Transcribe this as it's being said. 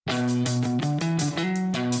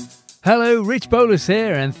Hello, Rich Bolus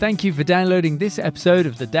here, and thank you for downloading this episode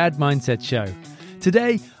of the Dad Mindset Show.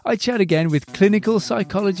 Today, I chat again with clinical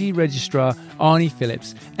psychology registrar Arnie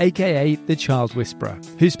Phillips, aka the Child Whisperer,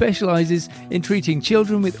 who specialises in treating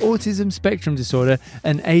children with autism spectrum disorder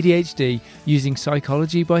and ADHD using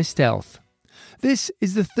psychology by stealth. This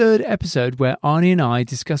is the third episode where Arnie and I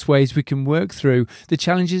discuss ways we can work through the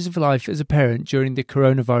challenges of life as a parent during the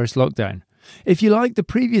coronavirus lockdown. If you like the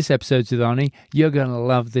previous episodes with Arnie, you're going to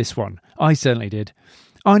love this one. I certainly did.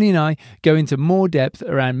 Arnie and I go into more depth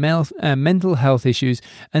around mental health issues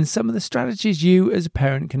and some of the strategies you as a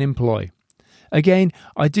parent can employ. Again,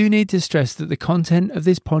 I do need to stress that the content of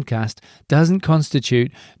this podcast doesn't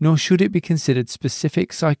constitute, nor should it be considered,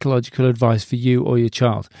 specific psychological advice for you or your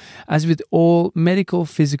child. As with all medical,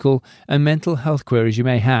 physical and mental health queries you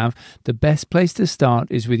may have, the best place to start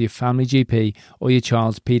is with your family GP or your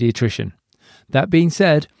child's paediatrician. That being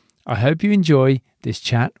said, I hope you enjoy this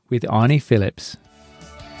chat with Arnie Phillips.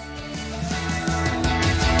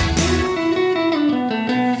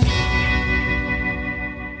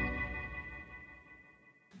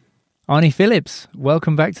 Arnie Phillips,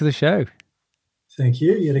 welcome back to the show. Thank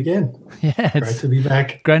you, yet again. Yeah, it's great to be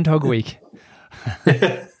back. Groundhog Week.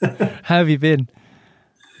 How have you been?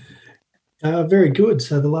 Very good.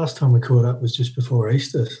 So the last time we caught up was just before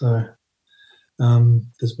Easter. So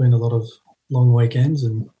there's been a lot of long weekends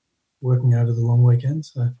and working over the long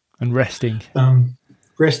weekends. And resting.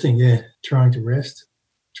 Resting, yeah. Trying to rest,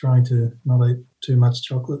 trying to not eat too much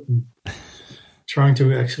chocolate and trying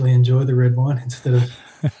to actually enjoy the red wine instead of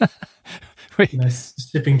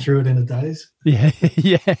sipping through it in a daze. Yeah.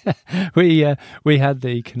 We had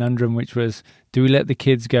the conundrum, which was, do we let the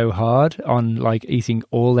kids go hard on like eating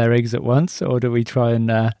all their eggs at once, or do we try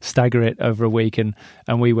and stagger it over a week? And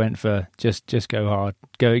we went for just go hard,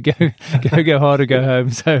 go hard or go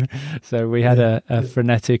home. So we had a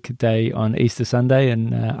frenetic day on Easter Sunday,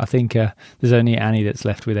 and I think there's only Annie that's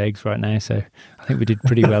left with eggs right now. So I think we did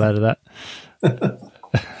pretty well out of that.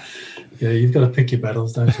 Yeah, you've got to pick your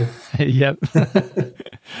battles, don't you? Yep.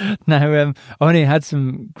 Now, Arnie had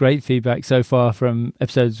some great feedback so far from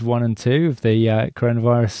episodes 1 and 2 of the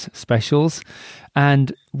coronavirus specials.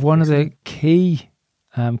 And one of the key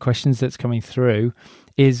questions that's coming through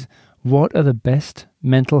is, what are the best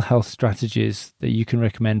mental health strategies that you can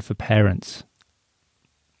recommend for parents?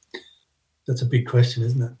 That's a big question,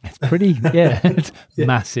 isn't it? It's pretty, it's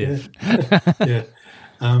massive. Yeah.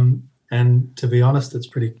 And to be honest, it's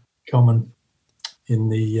pretty common in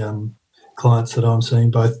the clients that I'm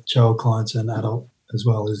seeing, both child clients and adult as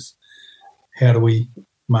well, is how do we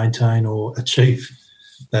maintain or achieve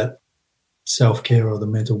that self-care or the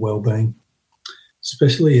mental well-being,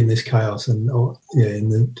 especially in this chaos and in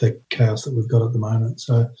the chaos that we've got at the moment.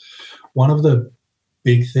 So one of the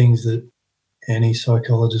big things that any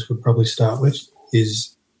psychologist would probably start with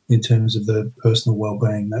is in terms of the personal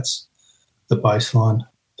well-being. That's the baseline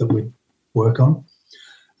that we work on.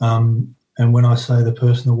 And when I say the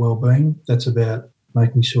personal well-being, that's about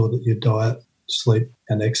making sure that your diet, sleep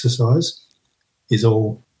and exercise is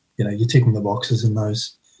all, you're ticking the boxes in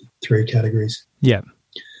those three categories. Yeah.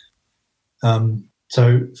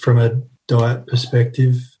 So from a diet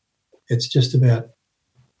perspective, it's just about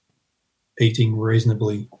eating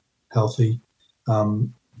reasonably healthy,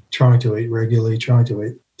 trying to eat regularly, trying to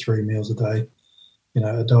eat 3 meals a day.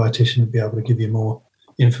 A dietitian would be able to give you more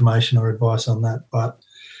information or advice on that, but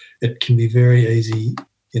it can be very easy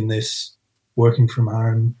in this working from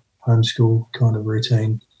home, homeschool kind of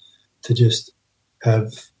routine to just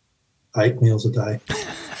have 8 meals a day.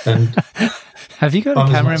 And have you got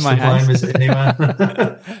a camera in my hand? As anyone.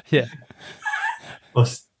 Yeah. I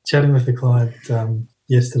was chatting with a client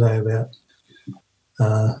yesterday about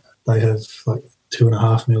they have like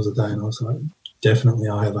 2.5 meals a day, and I was like, definitely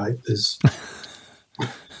I have 8. There's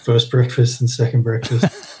first breakfast and second breakfast.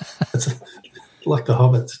 It's like the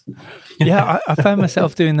hobbits. Yeah, I found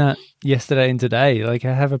myself doing that yesterday and today. Like,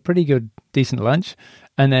 I have a pretty good, decent lunch,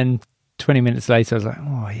 and then 20 minutes later I was like,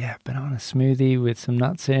 oh yeah, banana smoothie with some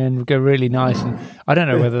nuts in would go really nice. And I don't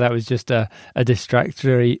know whether that was just a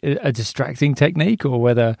distracting technique, or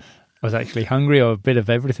whether I was actually hungry, or a bit of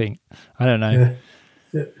everything. I don't know.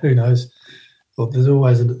 Yeah, who knows? Well, there's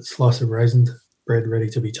always a slice of raisin bread ready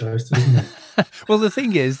to be toasted, isn't there? Well, the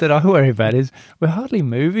thing is that I worry about is we're hardly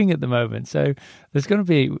moving at the moment, so there's going to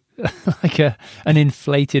be like an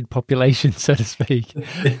inflated population, so to speak.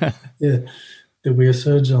 Yeah. There'll be a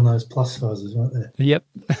surge on those plus sizes, won't there? Yep.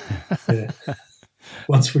 Yeah.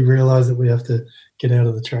 Once we realise that we have to get out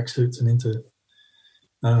of the tracksuits and into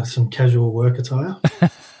some casual work attire.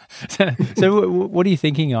 So what are you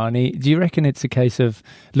thinking, Arnie? Do you reckon it's a case of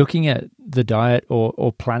looking at the diet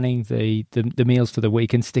or planning the meals for the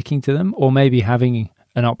week and sticking to them, or maybe having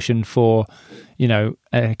an option for, an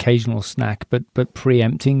occasional snack, but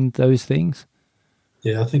preempting those things?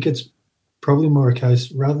 Yeah, I think it's probably more a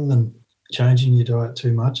case, rather than changing your diet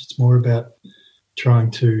too much, it's more about trying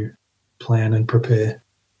to plan and prepare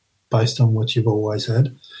based on what you've always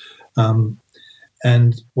had.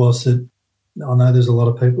 And whilst I know there's a lot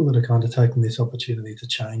of people that are kind of taking this opportunity to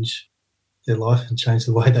change their life and change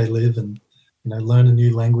the way they live and, learn a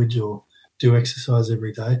new language or do exercise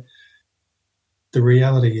every day. The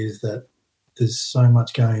reality is that there's so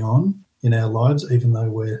much going on in our lives, even though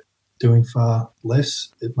we're doing far less,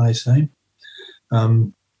 it may seem.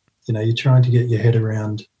 You're trying to get your head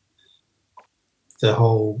around the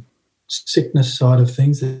whole sickness side of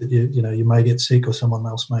things, that you may get sick or someone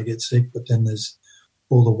else may get sick, but then there's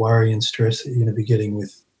all the worry and stress that you're going to be getting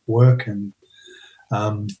with work and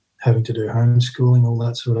having to do homeschooling, all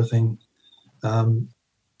that sort of thing.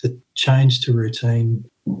 The change to routine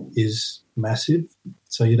is massive,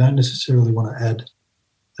 so you don't necessarily want to add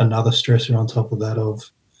another stressor on top of that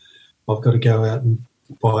of, I've got to go out and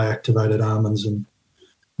buy activated almonds and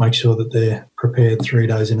make sure that they're prepared 3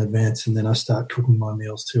 days in advance, and then I start cooking my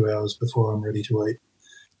meals 2 hours before I'm ready to eat.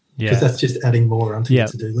 Because that's just adding more onto your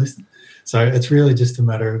to-do list. So it's really just a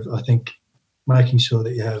matter of, I think, making sure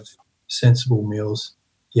that you have sensible meals,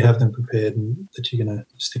 you have them prepared, and that you're going to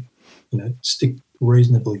stick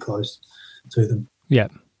reasonably close to them. Yeah.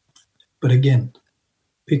 But again,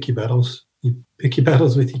 pick your battles. You pick your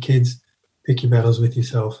battles with your kids, pick your battles with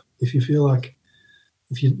yourself. If you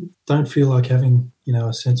don't feel like having,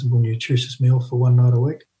 a sensible, nutritious meal for one night a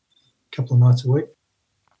week, a couple of nights a week,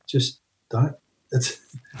 just don't.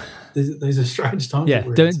 These are strange times. Yeah,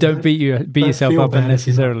 don't beat yourself up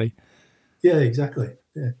unnecessarily. Yeah, exactly.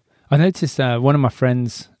 Yeah. I noticed one of my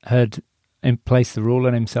friends had placed the rule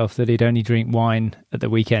on himself that he'd only drink wine at the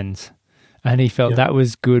weekends. And he felt that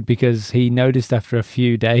was good because he noticed after a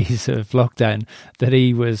few days of lockdown that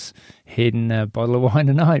he was hitting a bottle of wine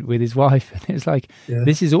a night with his wife. And it's like,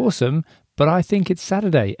 this is awesome, but I think it's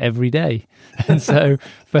Saturday every day. And so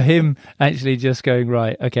for him, actually just going,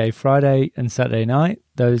 right, okay, Friday and Saturday night,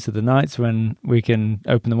 those are the nights when we can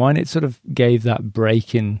open the wine. It sort of gave that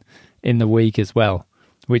break in the week as well,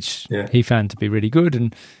 which he found to be really good,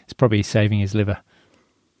 and it's probably saving his liver.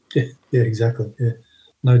 Yeah, exactly, yeah.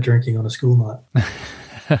 No drinking on a school night.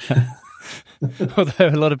 Although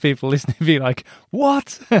a lot of people listening be like,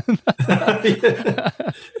 what?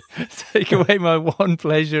 Take away my one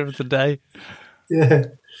pleasure of the day. Yeah,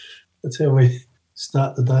 that's how we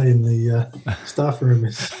start the day in the staff room,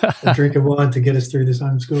 is a drink of wine to get us through this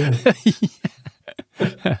homeschooling.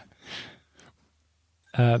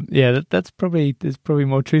 There's probably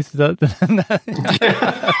more truth to that than that.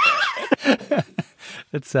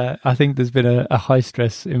 I think there's been a high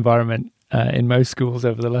stress environment in most schools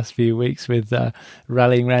over the last few weeks with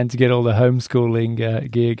rallying around to get all the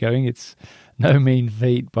homeschooling gear going. It's no mean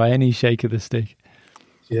feat by any shake of the stick.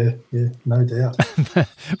 Yeah, no doubt.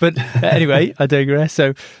 But anyway, I digress.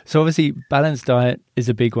 So obviously balanced diet is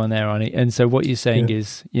a big one there, Arnie. And so what you're saying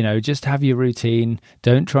is, just have your routine.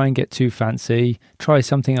 Don't try and get too fancy. Try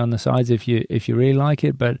something on the sides if you really like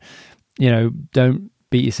it, but don't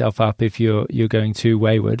beat yourself up if you're going too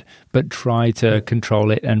wayward, but try to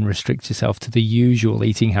control it and restrict yourself to the usual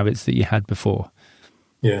eating habits that you had before.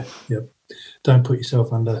 Yeah. Don't put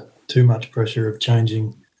yourself under too much pressure of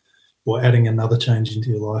changing or adding another change into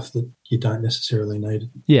your life that you don't necessarily need.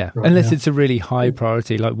 Yeah, right, unless it's a really high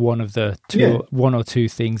priority, like one or two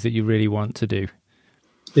things that you really want to do.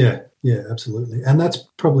 Yeah, absolutely. And that's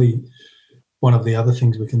probably one of the other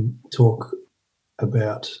things we can talk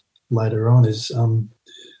about later on is,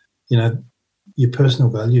 your personal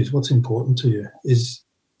values. What's important to you? Is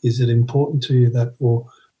it important to you that, or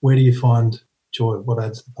where do you find joy? What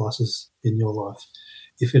adds the pluses in your life?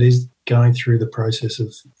 If it is going through the process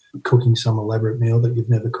of cooking some elaborate meal that you've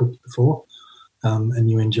never cooked before, and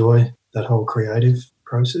you enjoy that whole creative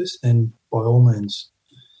process, then by all means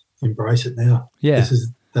embrace it now. Yeah. This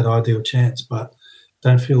is that ideal chance, but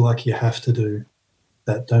don't feel like you have to do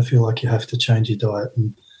that. Don't feel like you have to change your diet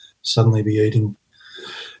and suddenly be eating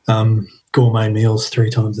gourmet meals 3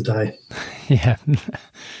 times a day. Yeah,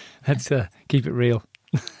 let's keep it real.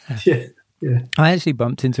 Yeah. I actually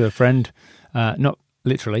bumped into a friend, not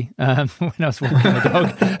literally, when I was walking the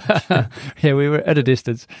dog. Yeah, we were at a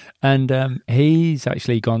distance, and he's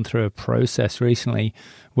actually gone through a process recently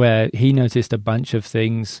where he noticed a bunch of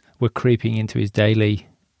things were creeping into his daily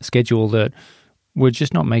schedule that were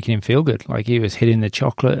just not making him feel good. Like he was hitting the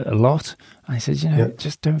chocolate a lot. And I said,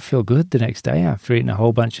 just don't feel good the next day after eating a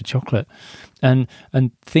whole bunch of chocolate and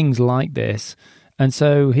things like this. And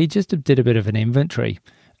so he just did a bit of an inventory,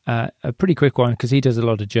 a pretty quick one, because he does a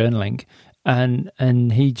lot of journaling.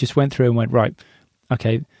 And he just went through and went, right,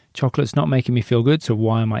 okay, chocolate's not making me feel good, so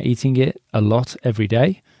why am I eating it a lot every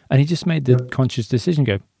day? And he just made the conscious decision,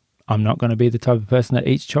 go, I'm not going to be the type of person that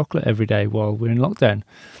eats chocolate every day while we're in lockdown.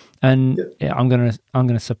 And I'm going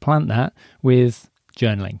to supplant that with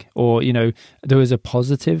journaling. Or, there was a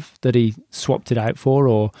positive that he swapped it out for,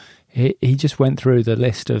 or he just went through the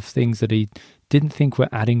list of things that he didn't think were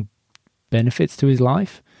adding benefits to his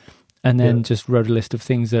life, and then just wrote a list of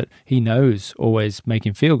things that he knows always make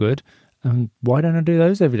him feel good. And why don't I do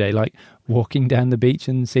those every day? Like walking down the beach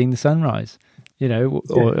and seeing the sunrise, or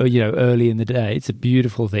early in the day. It's a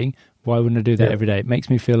beautiful thing. Why wouldn't I do that every day? It makes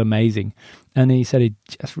me feel amazing. And he said he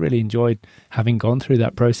just really enjoyed having gone through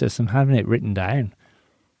that process and having it written down.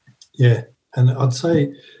 Yeah. And I'd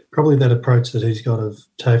say probably that approach that he's got of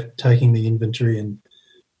taking the inventory and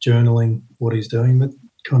journaling what he's doing, that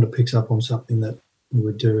kind of picks up on something that we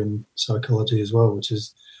would do in psychology as well, which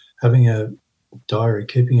is having a diary,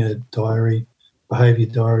 keeping a diary, behavior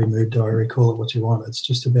diary, mood diary, call it what you want. It's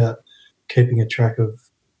just about keeping a track of,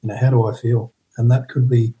 how do I feel? And that could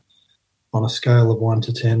be on a scale of 1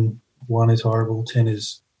 to 10. 1 is horrible, 10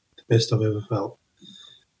 is the best I've ever felt.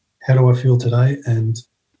 How do I feel today, and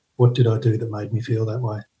what did I do that made me feel that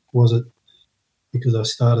way? Was it because I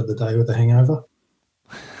started the day with a hangover?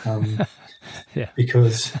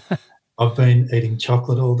 Because I've been eating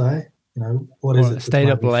chocolate all day? What is it? Stayed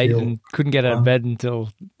up late and couldn't get out of bed until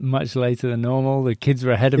much later than normal. The kids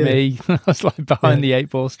were ahead of me. I was like behind the 8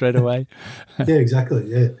 ball straight away. Yeah, exactly.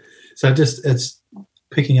 Yeah. So it's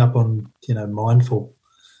picking up on, mindful.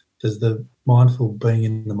 There's the mindful being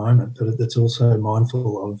in the moment, but it's also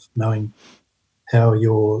mindful of knowing how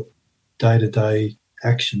your day-to-day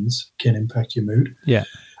actions can impact your mood. Yeah.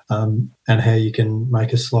 And how you can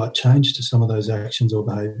make a slight change to some of those actions or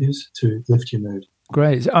behaviours to lift your mood.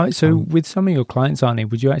 Great. So with some of your clients, Arnie,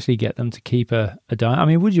 would you actually get them to keep a diary? I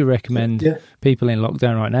mean, would you recommend people in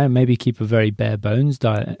lockdown right now maybe keep a very bare bones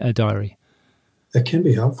diary? It can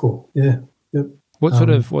be helpful, yeah. Yep. What sort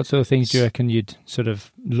of things do you reckon you'd sort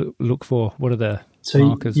of look for? What are the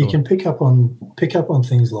markers? You can pick up on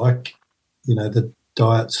things like, the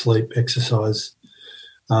diet, sleep, exercise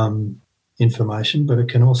information, but it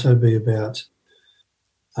can also be about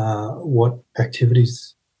what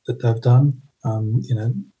activities that they've done.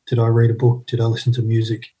 Did I read a book? Did I listen to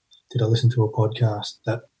music? Did I listen to a podcast?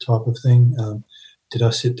 That type of thing. Did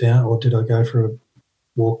I sit down, or did I go for a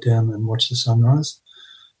walk down and watch the sunrise?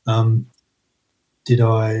 Did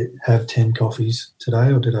I have 10 coffees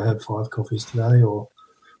today, or did I have 5 coffees today? Or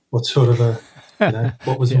what sort of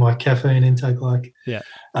what was my caffeine intake like? Yeah.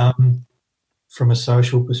 From a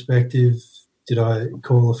social perspective, did I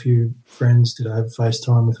call a few friends? Did I have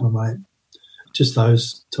FaceTime with my mate? Just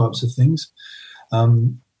those types of things.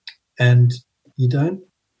 And you don't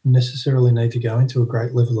necessarily need to go into a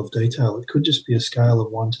great level of detail. It could just be a scale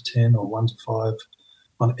of 1 to 10 or 1 to 5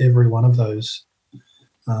 on every one of those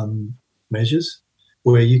measures,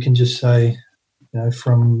 where you can just say,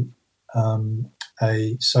 from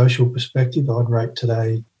a social perspective, I'd rate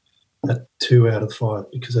today a 2 out of 5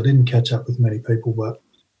 because I didn't catch up with many people, but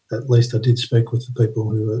at least I did speak with the people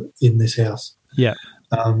who were in this house. Yeah.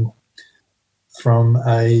 From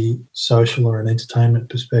a social or an entertainment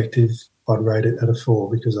perspective, I'd rate it at a 4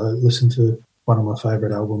 because I listened to one of my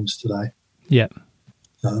favourite albums today. Yeah.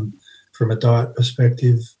 From a diet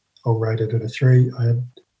perspective, I'll rate it at a 3. I had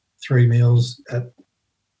 3 meals at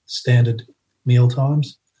standard meal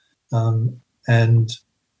times, and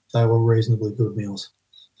they were reasonably good meals.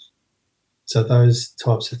 So those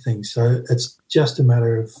types of things. So it's just a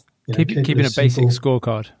matter of keeping a basic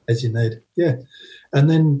scorecard as you need. Yeah. And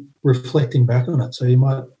then reflecting back on it. So you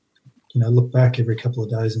might, look back every couple of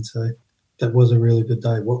days and say, that was a really good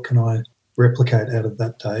day. What can I replicate out of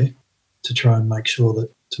that day to try and make sure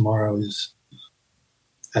that tomorrow is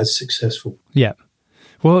as successful? Yeah.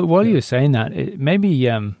 Well, while you were saying that, it made me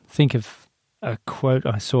think of a quote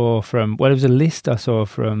I saw from, it was a list I saw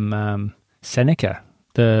from Seneca,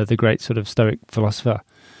 the great sort of Stoic philosopher.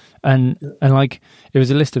 And like, it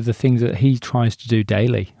was a list of the things that he tries to do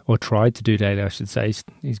daily, or tried to do daily, I should say.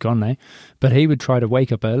 He's gone now. But he would try to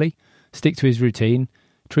wake up early, stick to his routine,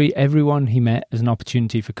 treat everyone he met as an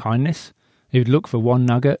opportunity for kindness. He would look for one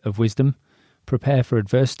nugget of wisdom, prepare for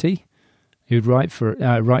adversity. He would write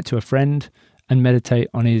to a friend and meditate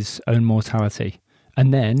on his own mortality.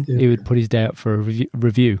 And then he would put his day up for a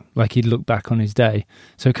review, like he'd look back on his day.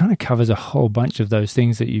 So it kind of covers a whole bunch of those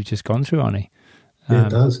things that you've just gone through, Arnie. Yeah, it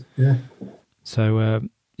does, yeah. So,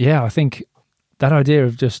 I think that idea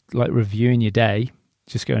of just like reviewing your day,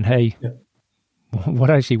 just going, hey, what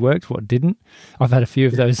actually worked, what didn't? I've had a few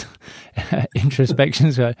of those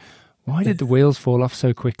introspections where, why did the wheels fall off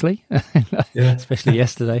so quickly? Especially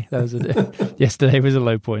yesterday. Yesterday was a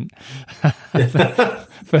low point.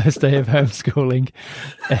 First day of homeschooling,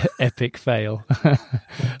 epic fail.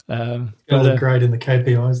 Got to look great in the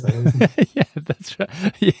KPIs, though, isn't it? Yeah, that's right.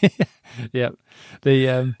 Yeah.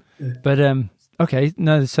 Okay,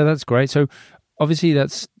 no, so that's great. So obviously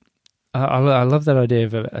that's, I love that idea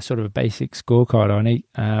of a sort of a basic scorecard,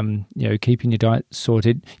 Arnie. Keeping your diet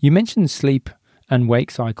sorted. You mentioned sleep and wake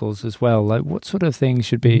cycles as well. Like, what sort of things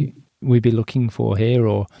should we be looking for here,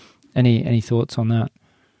 or any thoughts on that?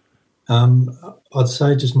 I'd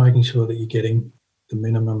say just making sure that you're getting the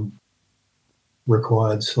minimum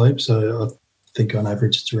required sleep. So I think on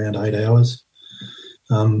average it's around 8 hours.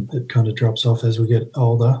 It kind of drops off as we get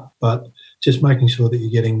older, but just making sure that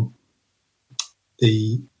you're getting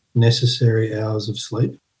the necessary hours of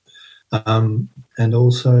sleep, and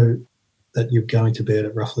also that you're going to bed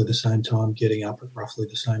at roughly the same time, getting up at roughly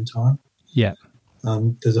the same time. Yeah.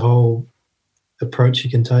 There's a whole approach you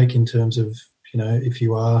can take in terms of, if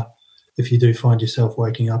you do find yourself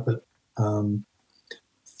waking up at 3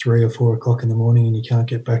 or 4 o'clock in the morning and you can't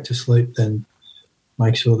get back to sleep, then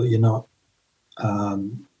make sure that you're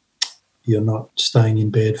not staying in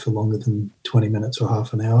bed for longer than 20 minutes or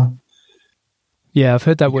half an hour. Yeah, I've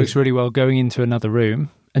heard that works really well, going into another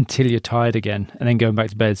room until you're tired again and then going back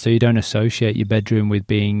to bed, so you don't associate your bedroom with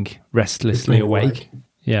being restlessly awake.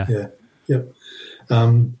 Yeah.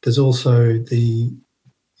 There's also the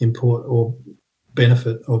import or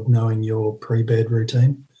benefit of knowing your pre-bed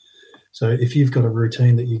routine. So if you've got a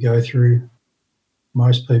routine that you go through,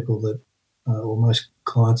 most people that or most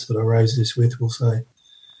clients that I raise this with will say,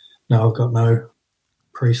 no, I've got no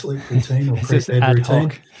pre-sleep routine or pre-bed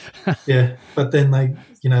routine. Yeah, but then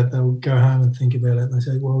they'll go home and think about it and they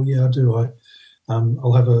say, well, yeah, I do.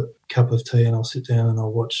 I'll have a cup of tea and I'll sit down and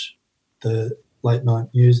I'll watch the late night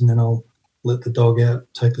news, and then I'll let the dog out,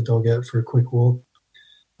 take the dog out for a quick walk,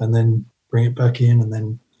 and then bring it back in, and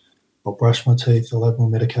then I'll brush my teeth, I'll have my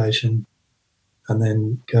medication, and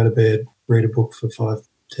then go to bed, read a book for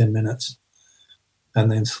 5-10 minutes,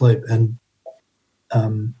 and then sleep. And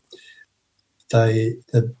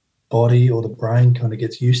the body or the brain kind of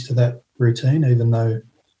gets used to that routine, even though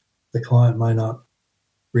the client may not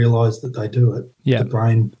realise that they do it. Yeah. The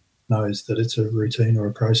brain knows that it's a routine or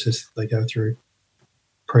a process that they go through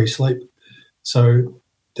pre-sleep. So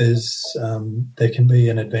there can be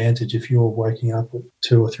an advantage if you're waking up at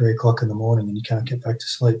 2 or 3 o'clock in the morning and you can't get back to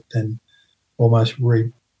sleep, then almost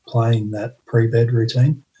replaying that pre-bed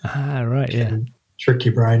routine. Right, yeah. Can trick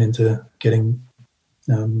your brain into getting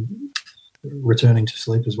returning to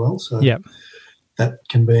sleep as well. So that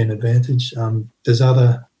can be an advantage. There's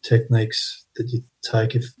other techniques that you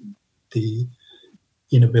take if the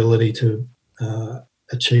inability to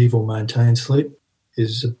achieve or maintain sleep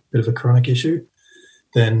is a bit of a chronic issue.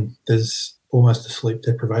 Then there's almost a sleep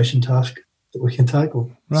deprivation task that we can take.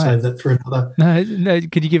 We'll save that for another. No.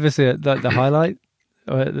 Could you give us the highlight?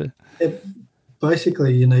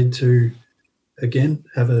 Basically, you need to, again,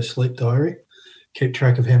 have a sleep diary. Keep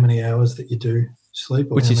track of how many hours that you do sleep.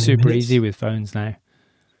 Which is super easy with phones now.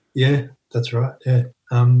 Yeah, that's right, yeah.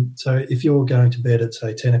 So if you're going to bed at,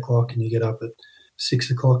 say, 10 o'clock and you get up at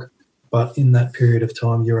 6 o'clock, but in that period of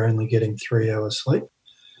time you're only getting 3 hours sleep,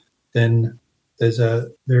 then there's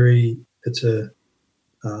it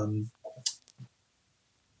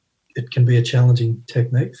can be a challenging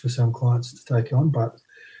technique for some clients to take on. But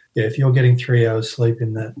yeah, if you're getting 3 hours sleep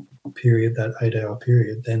in that period, that 8-hour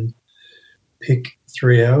period, then pick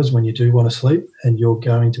 3 hours when you do want to sleep, and you're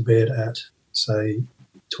going to bed at, say,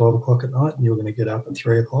 12 o'clock at night, and you're going to get up at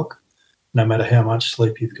 3 o'clock, no matter how much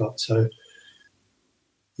sleep you've got. So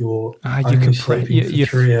you're only sleeping for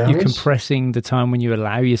 3 hours. You're compressing the time when you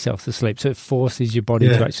allow yourself to sleep, so it forces your body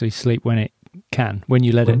to actually sleep when it can, when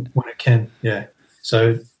you let it. When it can, yeah.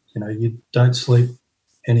 So, you don't sleep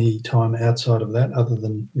any time outside of that, other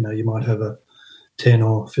than, you might have a 10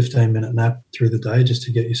 or 15-minute nap through the day just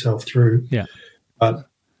to get yourself through. Yeah. But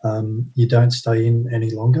you don't stay in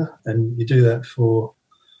any longer, and you do that for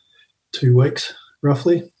 2 weeks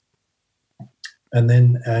roughly, and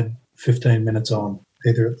then add 15 minutes on,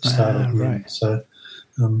 either at the start or the end. So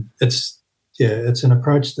it's an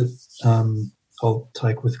approach that I'll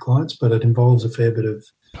take with clients, but it involves a fair bit of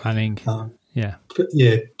planning.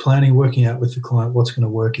 Planning, working out with the client what's going to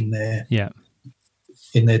work in their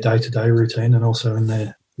in their day-to-day routine and also in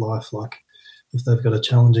their life. Like if they've got a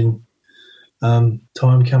challenging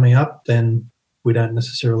time coming up, then we don't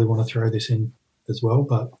necessarily want to throw this in as well.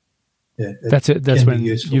 But yeah, that's it. That's when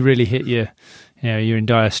you really hit you're in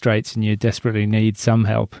dire straits and you desperately need some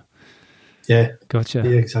help. Yeah. Gotcha.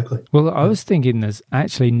 Yeah, exactly. Well, I was thinking there's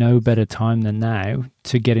actually no better time than now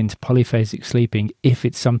to get into polyphasic sleeping if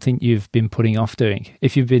it's something you've been putting off doing.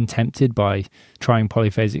 If you've been tempted by trying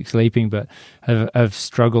polyphasic sleeping but have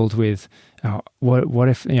struggled with, what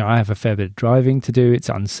if, I have a fair bit of driving to do, it's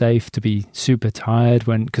unsafe to be super tired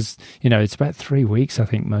because, it's about 3 weeks I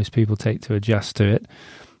think most people take to adjust to it.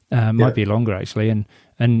 Might be longer actually. And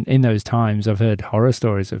in those times, I've heard horror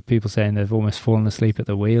stories of people saying they've almost fallen asleep at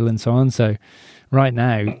the wheel and so on. So right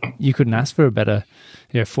now, you couldn't ask for a better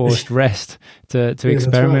forced rest to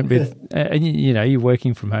experiment with. And, you're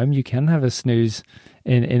working from home. You can have a snooze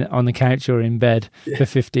on the couch or in bed for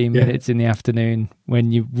 15 minutes in the afternoon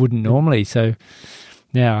when you wouldn't normally. So,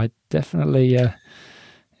 yeah, I definitely...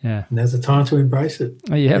 Now's the time to embrace it.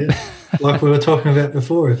 Yep. Yeah. Like we were talking about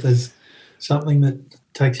before, if there's something that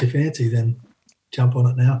takes your fancy, then jump on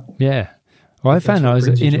it now. Yeah. Well, I found I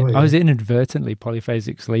was inadvertently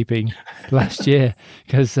polyphasic sleeping last year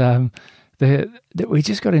because we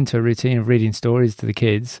just got into a routine of reading stories to the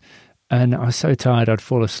kids, and I was so tired I'd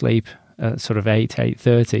fall asleep at sort of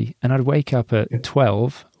 8:30, and I'd wake up at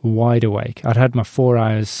 12 wide awake. I'd had my 4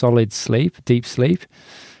 hours solid sleep, deep sleep,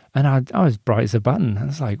 and I was bright as a button. I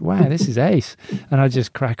was like, wow, this is ace. And I'd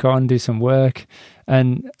just crack on, do some work.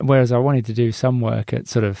 And whereas I wanted to do some work at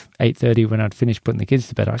sort of 8:30 when I'd finished putting the kids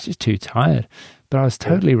to bed, I was just too tired. But I was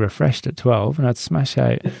totally refreshed at 12, and I'd smash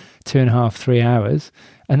out 2.5, 3 hours.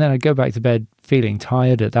 And then I'd go back to bed feeling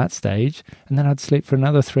tired at that stage. And then I'd sleep for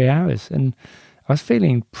another 3 hours. And I was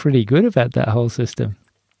feeling pretty good about that whole system.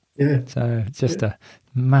 Yeah. So it's just a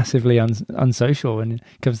massively unsocial when it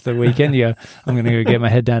comes to the weekend. You go, I'm going to go get my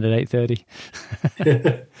head down at 8:30.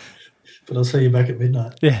 But I'll see you back at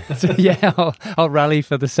midnight. Yeah, so, I'll rally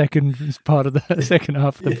for the second part of the second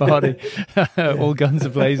half of the party. All guns are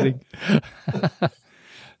blazing.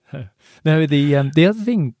 No, the other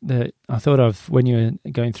thing that I thought of when you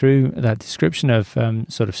were going through that description of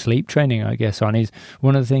sort of sleep training, I guess, on is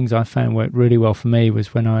one of the things I found worked really well for me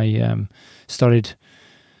was when I started.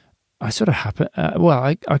 I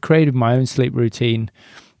created my own sleep routine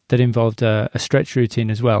that involved a stretch routine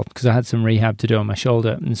as well, because I had some rehab to do on my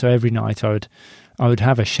shoulder. And so every night I would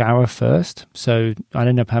have a shower first. So I'd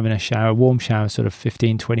end up having a warm shower, sort of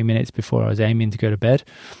 15, 20 minutes before I was aiming to go to bed.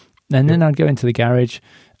 And then I'd go into the garage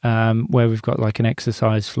where we've got like an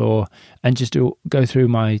exercise floor and just go through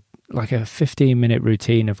my, like a 15-minute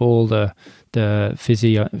routine of all the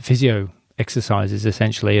physio exercises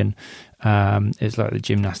essentially. And it's like the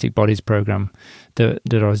gymnastic bodies program that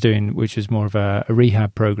I was doing, which was more of a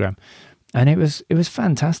rehab program. And it was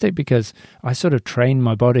fantastic because I sort of trained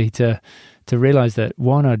my body to realize that,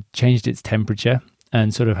 one, I'd changed its temperature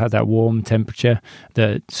and sort of had that warm temperature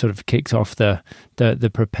that sort of kicked off the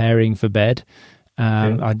preparing for bed.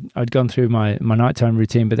 I'd gone through my nighttime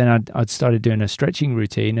routine, but then I'd started doing a stretching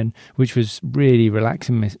routine, which was really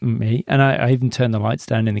relaxing me. And I even turned the lights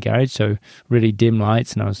down in the garage, so really dim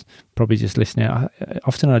lights. And I was probably just listening.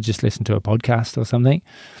 Often I'd just listen to a podcast or something.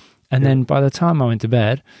 And then by the time I went to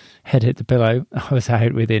bed, head hit the pillow, I was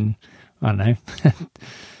out within, I don't know,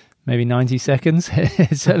 maybe 90 seconds.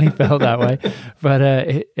 It certainly felt that way, but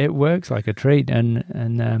it works like a treat. And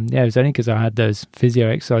it was only because I had those physio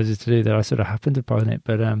exercises to do that I sort of happened upon it.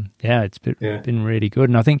 But it's been really good.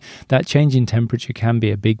 And I think that change in temperature can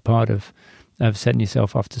be a big part of setting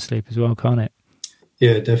yourself off to sleep as well, can't it?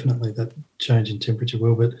 Yeah, definitely. That change in temperature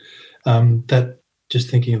will. But that, just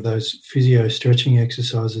thinking of those physio stretching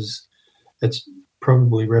exercises, it's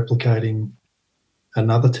probably replicating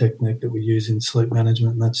another technique that we use in sleep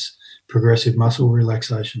management, and that's progressive muscle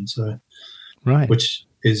relaxation. So, which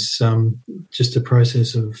is just a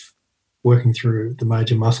process of working through the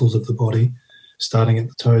major muscles of the body, starting at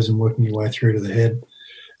the toes and working your way through to the head,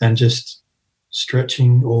 and just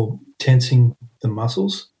stretching or tensing the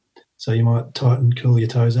muscles. So you might curl your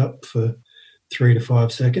toes up for 3 to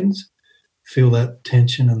 5 seconds, feel that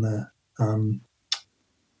tension and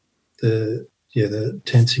the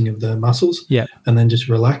tensing of the muscles, and then just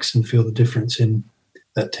relax and feel the difference in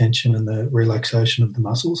that tension and the relaxation of the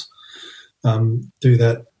muscles. Do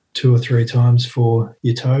that 2 or 3 times for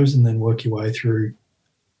your toes, and then work your way through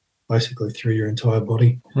your entire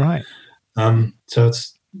body. Right. So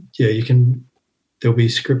it's you can. There'll be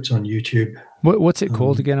scripts on YouTube. What's it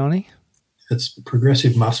called again, Arnie? It's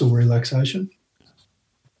progressive muscle relaxation.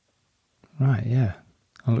 Right. Yeah.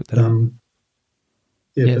 I'll look that up.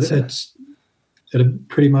 But it'd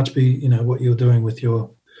pretty much be, what you're doing with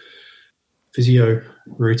your physio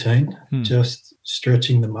routine, just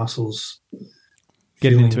stretching the muscles,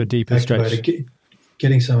 getting into a deeper activated, stretch,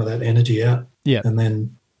 getting some of that energy out, yeah, and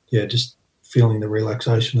then just feeling the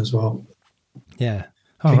relaxation as well. Yeah.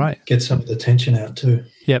 All right. Get some of the tension out too.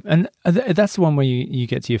 Yep, and that's the one where you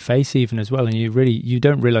get to your face even as well, and you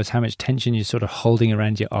don't realize how much tension you're sort of holding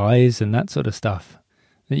around your eyes and that sort of stuff.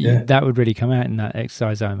 That would really come out in that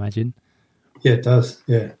exercise, I imagine. Yeah, it does.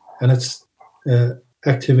 Yeah, and it's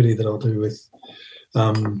activity that I'll do with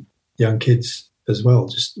young kids as well.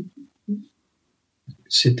 Just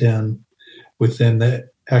sit down with them. The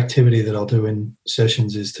activity that I'll do in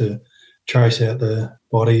sessions is to trace out the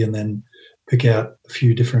body and then pick out a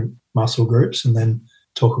few different muscle groups and then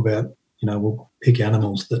talk about, we'll pick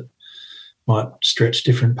animals that might stretch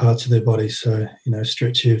different parts of their body. So,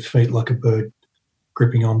 stretch your feet like a bird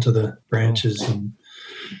gripping onto the branches and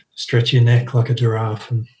stretch your neck like a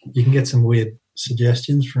giraffe. And you can get some weird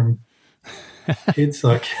suggestions from kids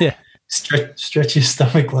like stretch your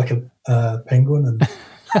stomach like a penguin. And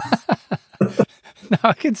no,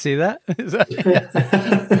 I can see that.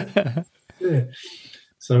 Yeah.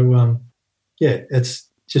 So, it's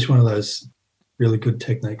just one of those really good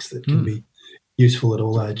techniques that can be useful at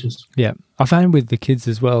all ages. Yeah. I found with the kids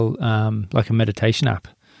as well, like a meditation app.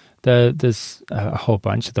 There's a whole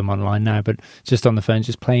bunch of them online now, but just on the phone,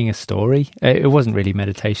 just playing a story. It wasn't really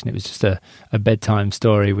meditation. It was just a bedtime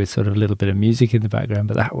story with sort of a little bit of music in the background,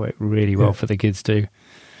 but that worked really well for the kids too.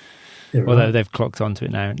 Yeah, although they've clocked onto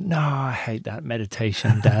it now. No, I hate that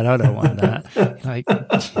meditation, Dad. I don't want that. Like,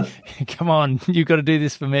 come on, you've got to do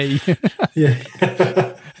this for me. Yeah.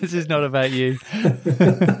 This is not about you.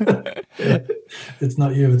 It's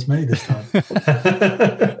not you, it's me this time.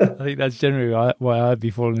 I think that's generally why I'd be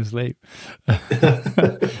falling asleep.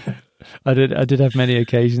 I did have many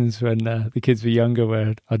occasions when the kids were younger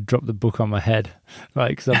where I'd drop the book on my head, like,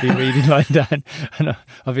 because I'd be reading lying down, and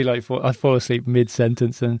I'd be like, I'd fall asleep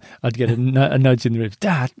mid-sentence, and I'd get a nudge in the ribs.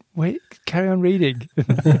 Dad, wait, carry on reading.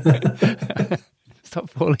 Stop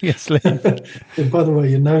falling asleep. And by the way,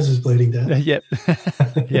 your nose is bleeding, Dad. Yep.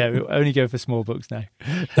 Yeah, we only go for small books now.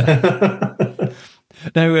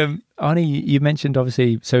 Now, Arnie, you mentioned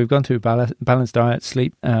obviously, so we've gone through balanced diet,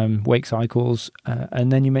 sleep, wake cycles,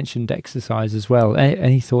 and then you mentioned exercise as well.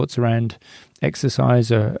 Any thoughts around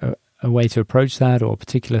exercise or a way to approach that, or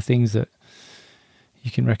particular things that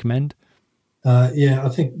you can recommend? I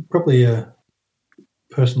think probably a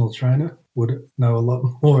personal trainer would know a lot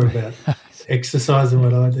more about exercise than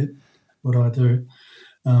what I do.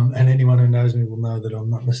 And anyone who knows me will know that I'm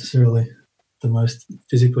not necessarily the most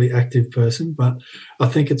physically active person, but I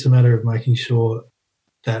think it's a matter of making sure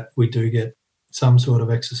that we do get some sort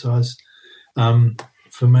of exercise.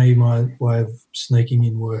 For me, my way of sneaking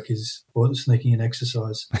in sneaking in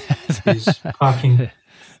exercise is parking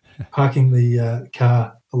the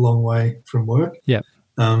car a long way from work. Yeah.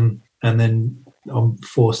 And then I'm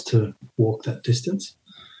forced to walk that distance.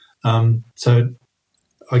 So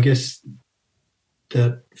I guess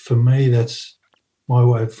that for me, that's my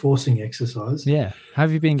way of forcing exercise. Yeah. How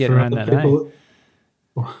have you been getting around that now?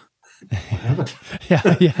 Well, I haven't.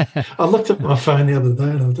 Yeah. I looked at my phone the other day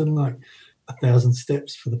and I've done like 1,000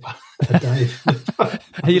 steps for a day.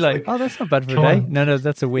 Are you like, oh, that's not bad for a day? No,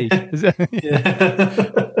 that's a week.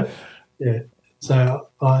 Yeah. Yeah. So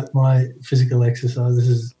my physical exercise, this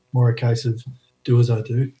is more a case of do as I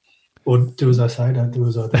do, or do as I say, don't do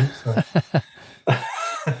as I do. So.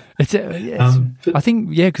 I think,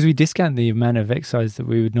 because we discount the amount of exercise that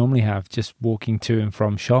we would normally have just walking to and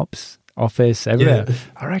from shops, office, everywhere. Yeah.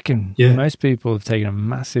 I reckon most people have taken a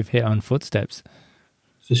massive hit on footsteps.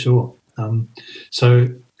 For sure. So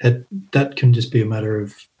that can just be a matter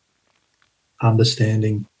of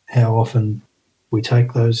understanding how often we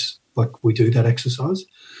take those, like we do that exercise.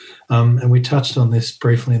 And we touched on this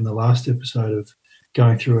briefly in the last episode of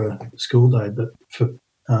going through a school day, but for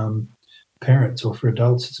parents or for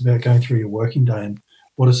adults, it's about going through your working day and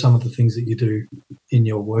what are some of the things that you do in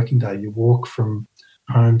your working day. You walk from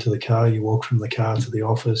home to the car, you walk from the car to the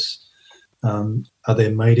office. Are there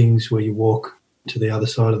meetings where you walk to the other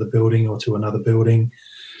side of the building or to another building?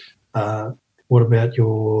 What about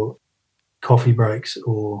your coffee breaks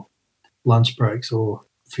or lunch breaks? Or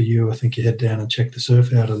for you, I think you head down and check the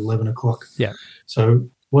surf out at 11 o'clock. Yeah. So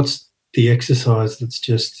what's the exercise that's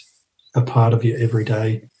just a part of your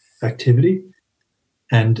everyday activity,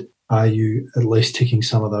 and are you at least ticking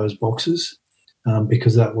some of those boxes,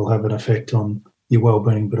 because that will have an effect on your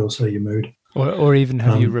well-being but also your mood, or even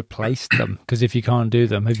have you replaced them? Because if you can't do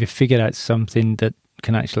them, have you figured out something that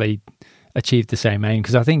can actually achieve the same aim?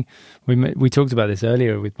 Because I think we talked about this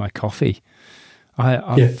earlier with my coffee.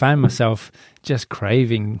 I found myself just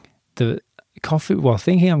craving the coffee. Well,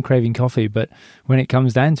 thinking I'm craving coffee, but when it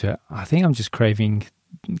comes down to it, I think I'm just craving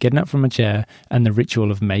getting up from a chair and the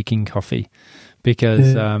ritual of making coffee.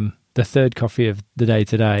 Because the third coffee of the day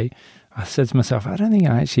today, I said to myself, I don't think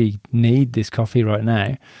I actually need this coffee right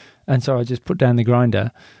now. And so I just put down the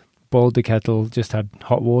grinder, boiled the kettle, just had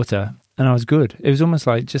hot water, and I was good. It was almost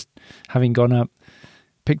like just having gone up,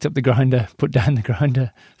 picked up the grinder, put down the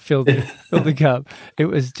grinder, filled the cup. It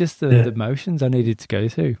was just the motions I needed to go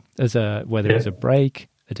through, whether it was a break,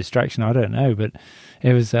 a distraction, I don't know. But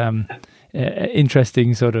it was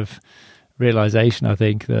interesting sort of realization, I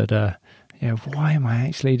think, that why am I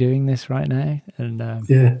actually doing this right now? And I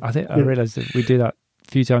realized that we do that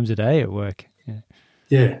a few times a day at work.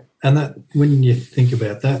 Yeah, and that when you think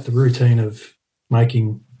about that, the routine of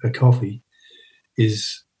making a coffee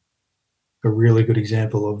is a really good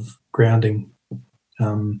example of grounding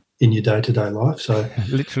in your day-to-day life. So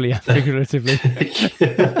literally and figuratively.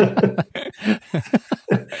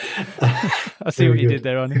 I see what you did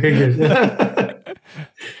there, Arnie. Very good.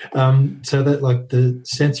 So that, like, the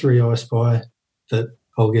sensory I spy that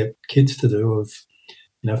I'll get kids to do of,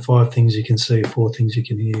 5 things you can see, 4 things you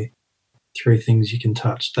can hear, 3 things you can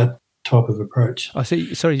touch, that type of approach. I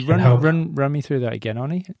see. Sorry, run me through that again,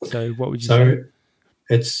 Arnie. So what would you say? So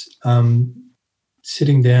it's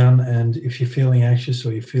sitting down, and if you're feeling anxious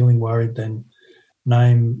or you're feeling worried, then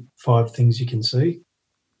name 5 things you can see,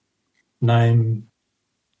 name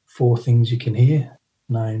 4 things you can hear,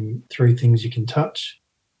 name 3 things you can touch,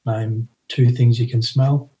 name 2 things you can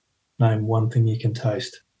smell, name 1 thing you can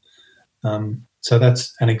taste. So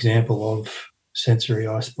that's an example of sensory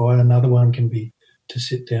I spy. Another one can be to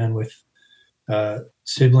sit down with a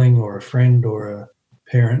sibling or a friend or a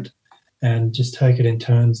parent and just take it in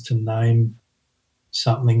turns to name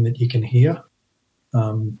something that you can hear.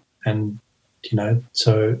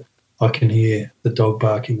 So I can hear the dog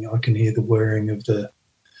barking, I can hear the whirring of the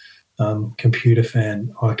computer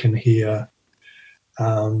fan, I can hear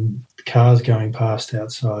cars going past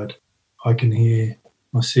outside, I can hear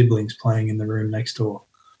my siblings playing in the room next door.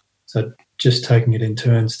 So just taking it in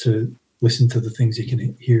turns to listen to the things you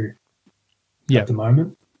can hear at the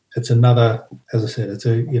moment. It's another, as I said, it's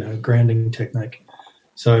a grounding technique.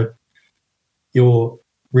 So your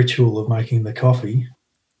ritual of making the coffee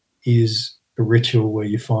is a ritual where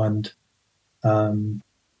you find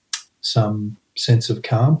some sense of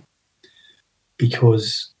calm,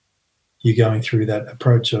 because you're going through that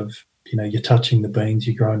approach of, you're touching the beans,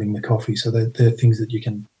 you're grinding the coffee. So they're things that you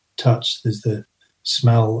can touch. There's the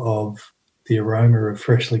smell of the aroma of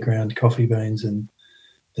freshly ground coffee beans and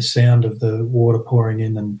the sound of the water pouring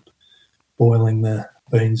in and boiling the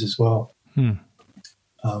beans as well.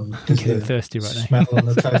 I'm getting thirsty right now. Smell and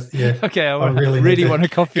the taste. Yeah. Okay, I really want a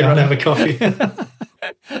coffee. Right, have a coffee.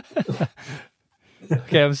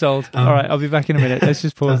 Okay, I'm sold. All right, I'll be back in a minute. Let's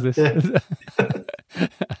just pause this.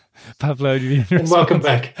 Pavlovian response. And welcome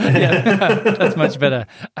back. Yeah, that's much better.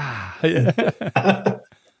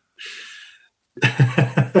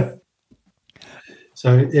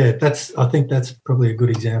 So I think that's probably a good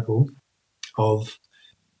example of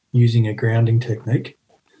using a grounding technique.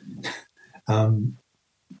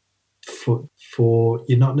 For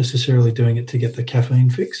you're not necessarily doing it to get the caffeine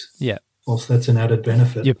fix. Yeah. Whilst that's an added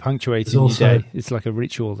benefit. You're punctuating your day. It's like a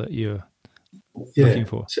ritual that you're looking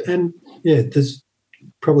for. There's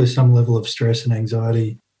probably some level of stress and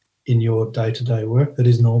anxiety in your day-to-day work that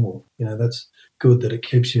is normal. That's good that it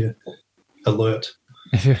keeps you alert.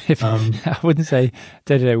 I wouldn't say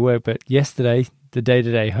day-to-day work, but yesterday, the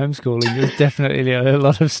day-to-day homeschooling, there's definitely a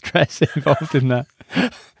lot of stress involved in that.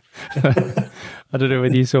 I don't know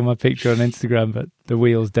whether you saw my picture on Instagram, but the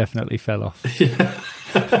wheels definitely fell off. It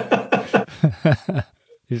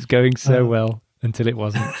was going so well until it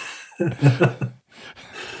wasn't. It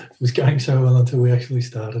was going so well until we actually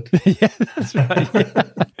started. Yeah, that's right.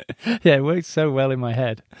 Yeah, it worked so well in my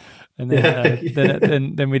head. And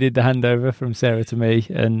then, then we did the handover from Sarah to me.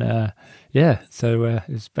 And so it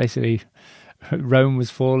was basically Rome was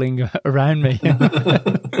falling around me.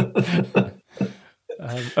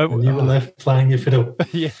 And you were left playing your fiddle.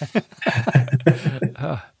 Yeah.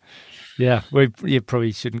 Yeah, you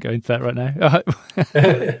probably shouldn't go into that right now.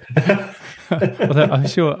 Although I'm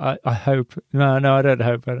sure, I hope, no, I don't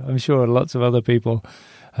hope, but I'm sure lots of other people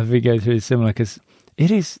have been going through similar, because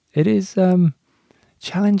it is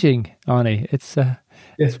challenging, Arnie. It's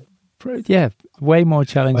way more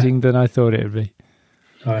challenging than I thought it would be.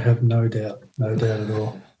 I have no doubt at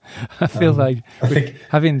all. I feel like I think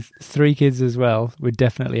having 3 kids as well, we're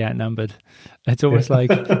definitely outnumbered. It's almost like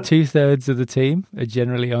 2/3 of the team are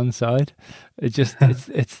generally onside. It's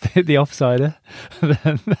the offsider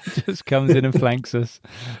that just comes in and flanks us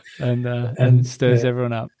and stirs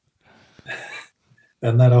everyone up.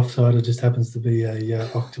 And that offsider just happens to be a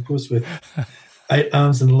octopus with 8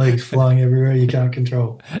 arms and legs flying everywhere you can't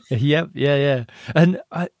control. Yep, yeah. And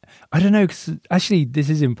I don't know, because actually this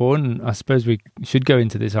is important. I suppose we should go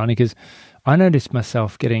into this, Arnie, because I noticed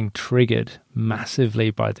myself getting triggered massively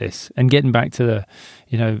by this. And getting back to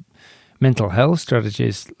the, mental health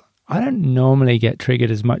strategies, I don't normally get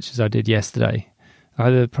triggered as much as I did yesterday. I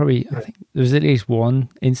think there was at least one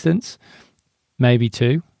instance, maybe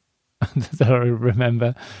 2, that I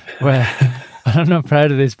remember, where I'm not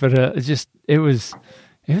proud of this, but it was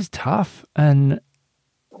tough, and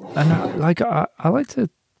I like to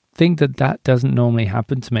think that doesn't normally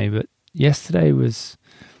happen to me, but yesterday was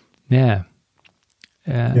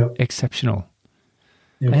exceptional.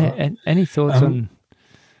 And any thoughts on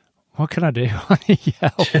what can I do? Help.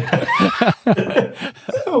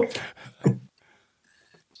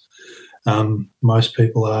 Most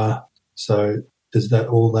people are, so there's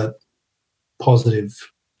that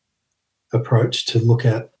positive approach to look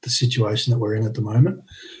at the situation that we're in at the moment.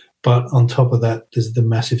 But on top of that, there's the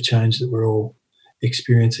massive change that we're all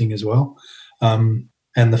experiencing as well. And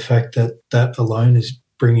the fact that alone is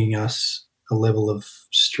bringing us a level of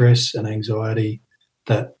stress and anxiety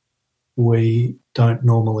that we don't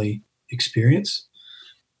normally experience,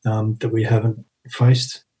 that we haven't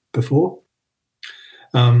faced before.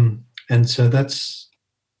 And so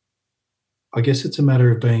I guess it's a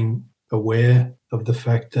matter of being aware of the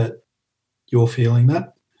fact that you're feeling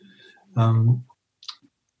that.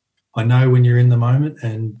 I know when you're in the moment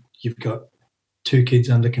and you've got 2 kids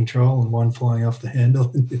under control and one flying off the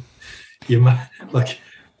handle, you might,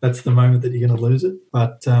 that's the moment that you're going to lose it.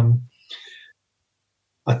 But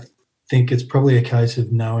I think it's probably a case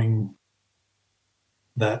of knowing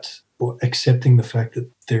that, or accepting the fact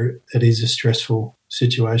that it is a stressful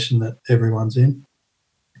situation that everyone's in.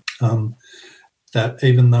 That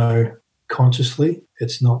even though consciously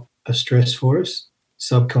it's not a stress for us,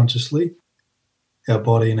 subconsciously our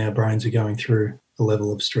body and our brains are going through a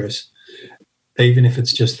level of stress, even if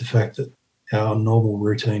it's just the fact that our normal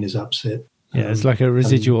routine is upset. Yeah, it's like a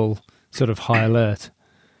residual sort of high alert.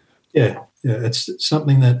 Yeah, it's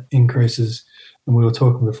something that increases, and we were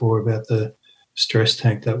talking before about the stress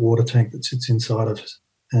tank, that water tank that sits inside of us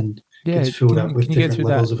and gets filled up with different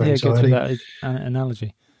levels of anxiety. Go through that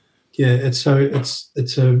analogy. Yeah, it's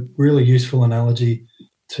a really useful analogy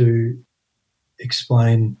to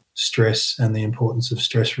explain stress and the importance of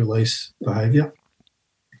stress release behaviour.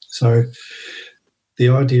 So the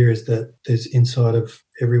idea is that there's inside of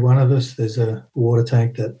every one of us, there's a water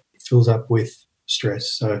tank that fills up with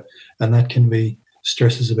stress. So, and that can be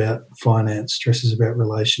stresses about finance, stresses about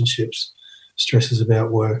relationships, stresses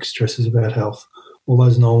about work, stresses about health, all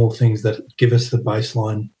those normal things that give us the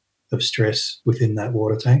baseline of stress within that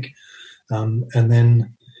water tank. And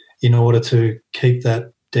then in order to keep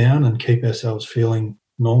that down and keep ourselves feeling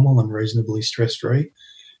normal and reasonably stress-free,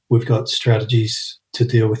 we've got strategies to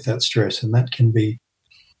deal with that stress. And that can be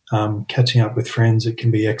catching up with friends, it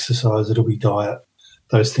can be exercise, it'll be diet,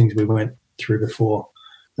 those things we went through before.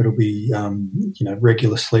 It'll be,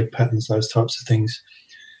 regular sleep patterns, those types of things.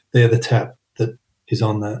 They're the tap that is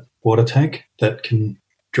on the water tank that can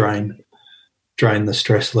drain the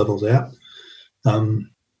stress levels out.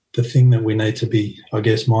 The thing that we need to be, I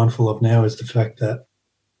guess, mindful of now is the fact that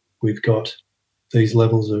we've got these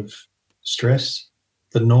levels of stress,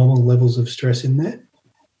 the normal levels of stress in there,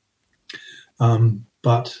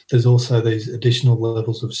 but there's also these additional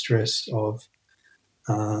levels of stress of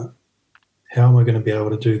how am I going to be able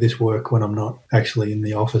to do this work when I'm not actually in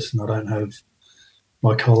the office and I don't have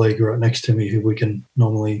my colleague right next to me who we can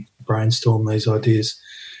normally brainstorm these ideas.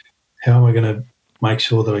 How am I going to make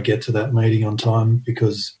sure that I get to that meeting on time?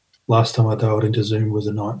 Because last time I dialed into Zoom was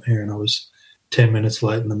a nightmare and I was 10 minutes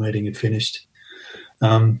late and the meeting had finished.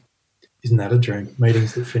 Isn't that a dream?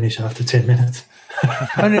 Meetings that finish after 10 minutes.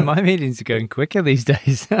 I know my meetings are going quicker these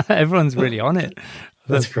days. Everyone's really on it.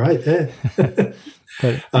 That's great, yeah.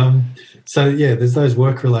 There's those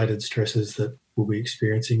work-related stresses that we'll be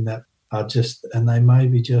experiencing that are just, and they may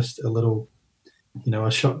be just a little,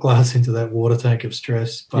 a shot glass into that water tank of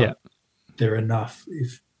stress, but they're enough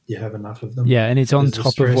if you have enough of them. Yeah, and it's on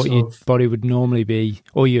top of what your body would normally be,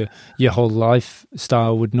 or your whole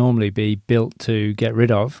lifestyle would normally be built to get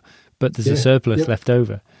rid of, but there's a surplus left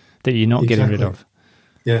over that you're not getting rid of.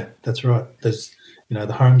 Yeah, that's right. There's, the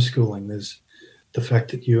homeschooling, there's the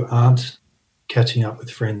fact that you aren't catching up with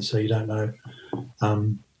friends, so you don't know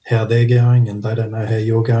how they're going, and they don't know how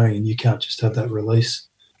you're going, and you can't just have that release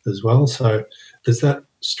as well. So there's that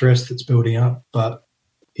stress that's building up, but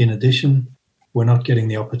in addition, we're not getting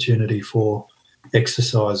the opportunity for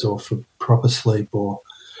exercise or for proper sleep, or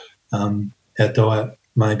our diet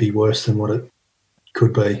may be worse than what it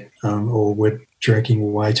could be, or we're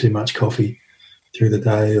drinking way too much coffee through the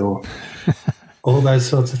day, or all those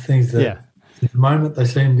sorts of things that at the moment they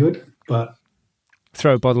seem good, but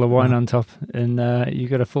throw a bottle of wine on top and you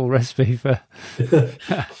got a full recipe for,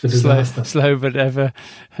 for disaster. slow but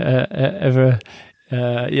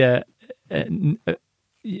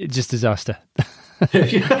just disaster.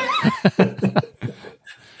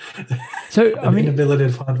 So I mean, inability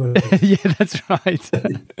to find words. Yeah, that's right.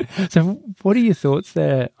 So what are your thoughts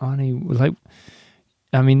there, Arnie? Like,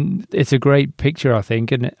 I mean, it's a great picture, I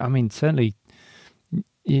think, and I mean, certainly,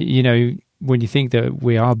 you know, when you think that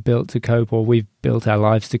we are built to cope, or we've built our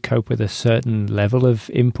lives to cope with a certain level of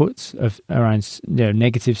inputs around, you know,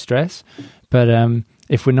 negative stress, but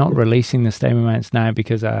if we're not releasing the same amounts now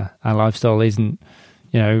because our lifestyle isn't,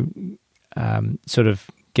 you know, sort of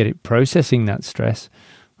processing that stress,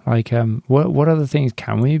 like what other things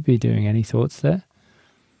can we be doing? Any thoughts there?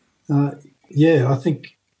 I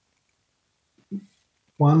think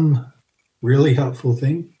one really helpful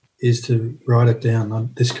thing is to write it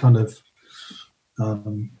down. This kind of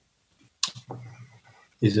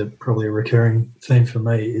is probably a recurring theme for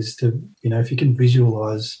me, is to, you know, if you can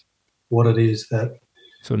visualize what it is that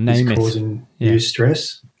is causing you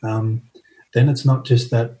stress, then it's not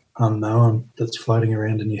just that unknown that's floating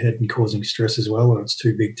around in your head and causing stress as well, or it's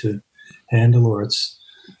too big to handle, or it's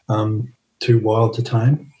too wild to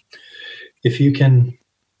tame. If you can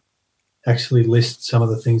actually list some of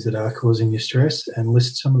the things that are causing you stress, and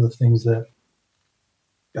list some of the things that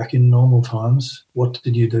back in normal times, what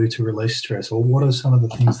did you do to release stress, or what are some of the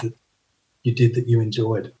things that you did that you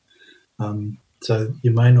enjoyed? So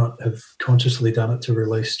you may not have consciously done it to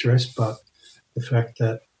release stress, but the fact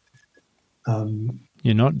that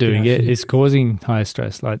you're not doing it is causing higher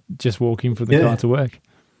stress, like just walking from the car to work.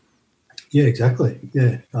 Yeah, exactly.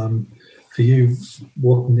 Yeah. For you,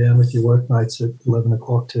 walking down with your workmates at 11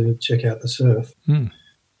 o'clock to check out the surf, you're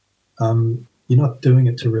not doing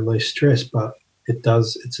it to release stress, but it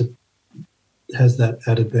does. It has that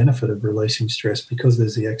added benefit of releasing stress, because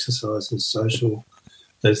there's the exercise, there's social,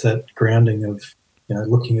 there's that grounding of, you know,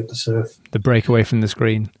 looking at the surf, the break away from the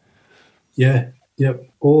screen. Yeah. Yep.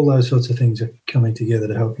 All those sorts of things are coming together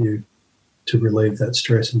to help you to relieve that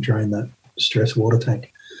stress and drain that stress water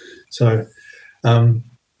tank. So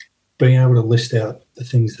being able to list out the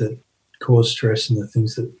things that cause stress and the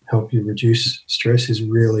things that help you reduce stress is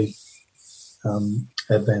really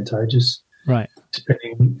advantageous. Right.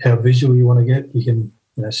 Depending how visual you want to get, you can,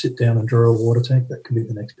 you know, sit down and draw a water tank. That could be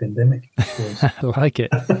the next pandemic. I like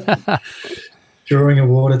it. Drawing a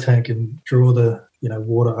water tank and draw the, you know,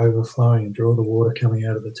 water overflowing and draw the water coming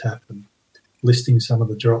out of the tap, and listing some of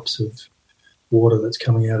the drops of water that's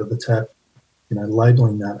coming out of the tap, you know,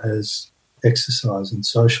 labeling that as exercise and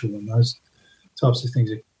social, and those types of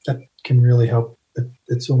things that can really help.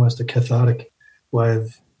 It's almost a cathartic way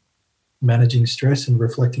of managing stress and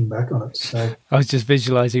reflecting back on it. So I was just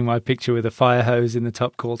visualizing my picture with a fire hose in the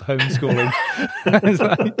top called homeschooling. I was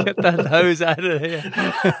like, get that hose out of here.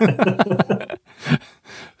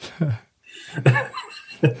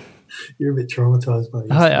 You're a bit traumatized by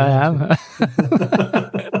this. I am.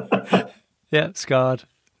 Yeah, scarred.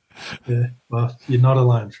 Yeah, well, you're not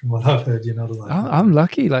alone. From what I've heard, you're not alone. I'm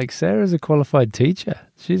lucky. Like, Sarah's a qualified teacher.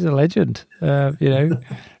 She's a legend. You know,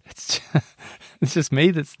 it's just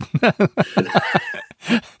me that's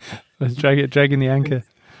dragging the anchor.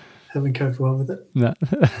 Haven't coped well with it. No.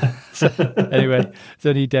 So, anyway, it's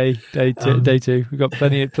only day two. We've got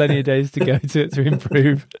plenty of days to go to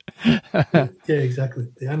improve. Yeah, exactly.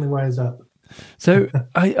 The only way is up. So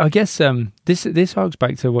I guess this harks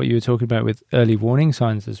back to what you were talking about with early warning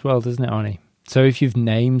signs as well, doesn't it, Arnie? So if you've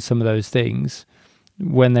named some of those things,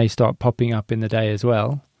 when they start popping up in the day as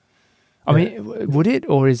well, I mean, would it,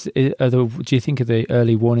 or do you think of the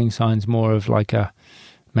early warning signs more of like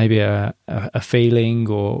maybe a feeling,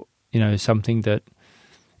 or, you know, something that,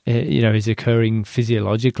 you know, is occurring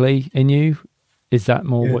physiologically in you? Is that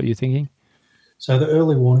more what you're thinking? So the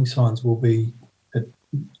early warning signs will be, it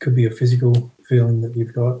could be a physical feeling that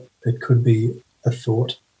you've got. It could be a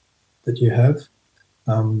thought that you have,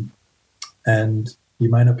 and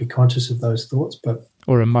you may not be conscious of those thoughts, but...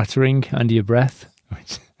 Or a muttering under your breath.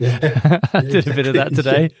 Yeah. I did a bit of that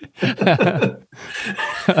today.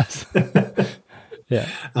 Yeah.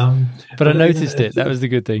 But I noticed it. That was the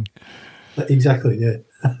good thing. Exactly, yeah.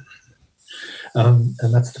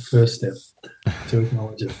 And that's the first step, to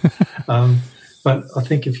acknowledge it. But I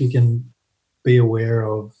think if you can be aware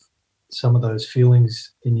of some of those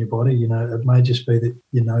feelings in your body, you know, it may just be that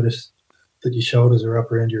you notice that your shoulders are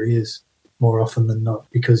up around your ears more often than not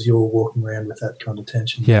because you're walking around with that kind of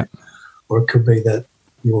tension. Yeah. Or it could be that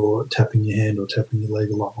you're tapping your hand or tapping your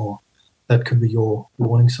leg a lot more. That could be your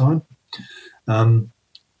warning sign.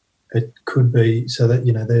 It could be so that,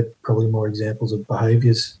 you know, they're probably more examples of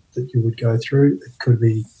behaviours that you would go through. It could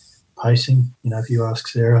be pacing. You know, if you ask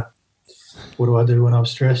Sarah, what do I do when I'm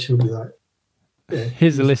stressed? She'll be like, yeah.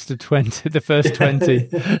 Here's a list of 20, the first 20.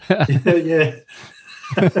 Yeah.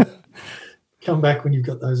 Come back when you've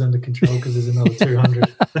got those under control because there's another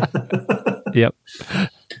 200. Yep.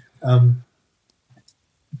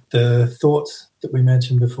 The thoughts that we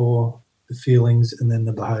mentioned before, the feelings, and then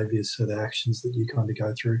the behaviours, so the actions that you kind of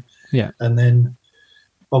go through. Yeah. And then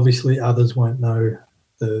obviously others won't know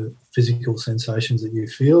the physical sensations that you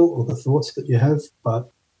feel or the thoughts that you have,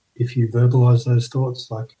 but if you verbalise those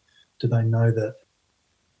thoughts, like, do they know that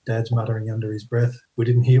Dad's muttering under his breath? We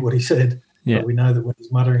didn't hear what he said, but we know that when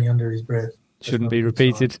he's muttering under his breath, shouldn't be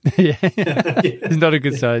repeated. Yeah. It's not a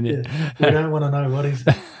good sign. Yeah. We don't want to know what he's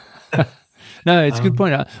saying. No, it's a good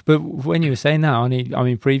point. But when you were saying that, I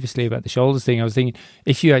mean, previously about the shoulders thing, I was thinking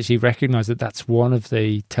if you actually recognise that that's one of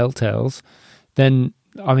the telltales, then,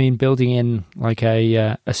 I mean, building in like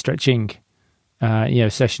a stretching,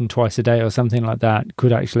 session twice a day or something like that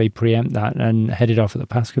could actually preempt that and head it off at the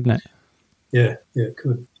pass, couldn't it? Yeah, it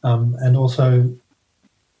could. And also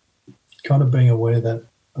kind of being aware that,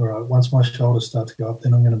 all right, once my shoulders start to go up,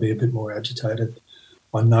 then I'm going to be a bit more agitated.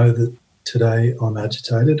 I know that today I'm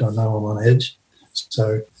agitated. I know I'm on edge.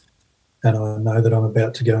 So, and I know that I'm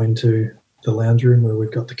about to go into the lounge room where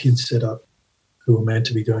we've got the kids set up who are meant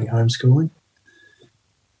to be doing homeschooling.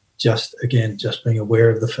 Just being aware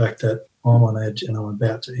of the fact that I'm on edge and I'm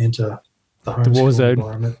about to enter the homeschool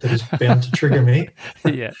environment that is bound to trigger me.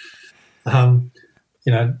 Yeah.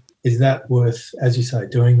 Is that worth, as you say,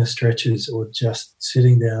 doing the stretches or just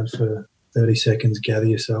sitting down for 30 seconds, gather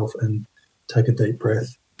yourself and take a deep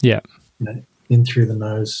breath? Yeah. In through the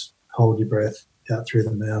nose, hold your breath, out through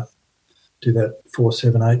the mouth. Do that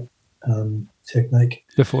 4-7-8 technique.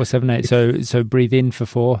 The 4-7-8. So breathe in for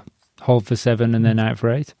 4, hold for 7, and then out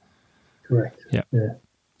for 8. Correct. Yeah.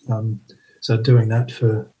 So doing that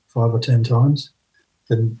for 5 or 10 times,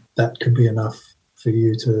 then that could be enough for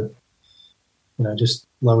you to, just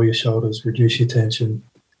lower your shoulders, reduce your tension,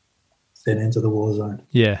 then enter the war zone.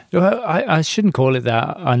 Yeah. Well, I shouldn't call it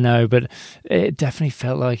that, I know, but it definitely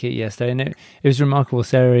felt like it yesterday. And it was remarkable.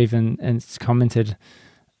 Sarah even commented,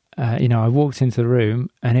 I walked into the room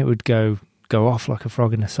and it would go off like a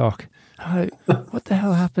frog in a sock. I'm like, what the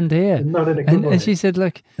hell happened here? Not in a good way. And she said,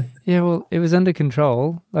 look, yeah, well, it was under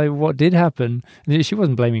control. Like, what did happen? She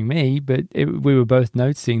wasn't blaming me, but we were both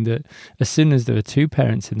noticing that as soon as there were 2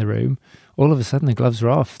 parents in the room, all of a sudden the gloves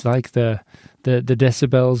were off, like the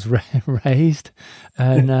decibels raised,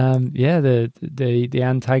 and the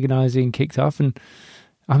antagonizing kicked off. And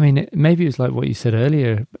I mean, maybe it was like what you said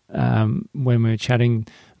earlier when we were chatting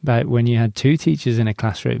about when you had 2 teachers in a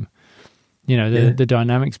classroom. The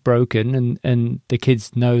dynamic's broken, and the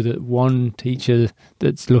kids know that one teacher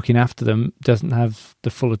that's looking after them doesn't have the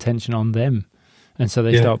full attention on them, and so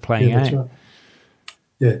they start playing out. Right.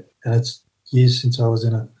 Yeah, and it's years since I was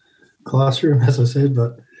in a classroom, as I said,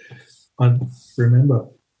 but I remember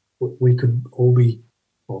we could all be,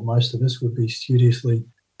 or most of us would be studiously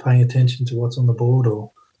paying attention to what's on the board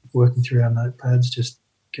or working through our notepads, just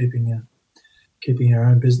keeping our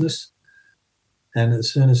own business. And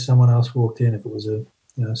as soon as someone else walked in, if it was a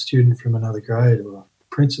student from another grade or a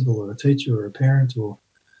principal or a teacher or a parent or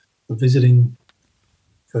a visiting,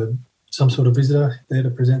 some sort of visitor there to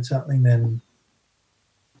present something, then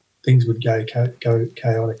things would go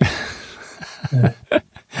chaotic.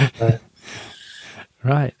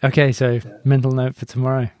 Right. Okay. So mental note for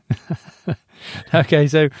tomorrow. Okay.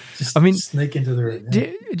 So just sneak into the room.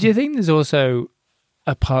 Yeah. Do you think there's also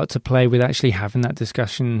a part to play with actually having that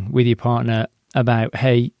discussion with your partner about,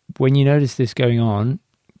 hey, when you notice this going on,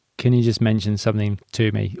 can you just mention something to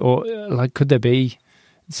me? Or like, could there be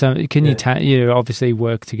some, can you obviously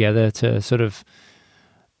work together to sort of,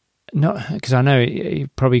 not, because I know you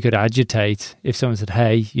probably could agitate if someone said,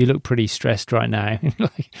 hey, you look pretty stressed right now.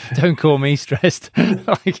 Like, don't call me stressed.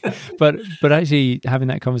 But actually having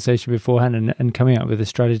that conversation beforehand and coming up with a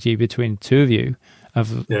strategy between 2 of you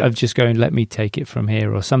of just going, let me take it from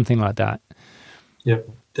here or something like that. Yep,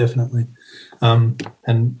 definitely.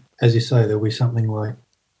 And as you say, there'll be something like,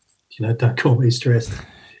 don't call me stressed.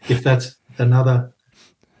 If that's another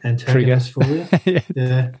antagonist for you,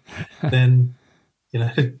 then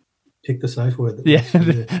pick the safe word. That Yeah.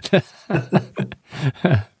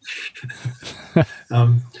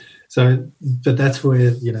 But that's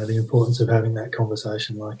where, the importance of having that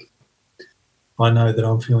conversation. Like, I know that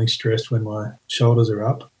I'm feeling stressed when my shoulders are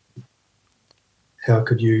up.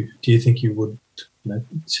 Do you think you would,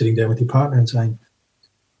 sitting down with your partner and saying,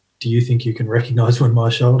 do you think you can recognize when my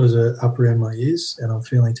shoulders are up around my ears and I'm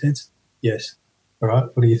feeling tense? Yes. All right.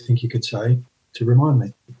 What do you think you could say to remind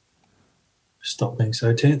me? Stop being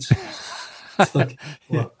so tense. It's like,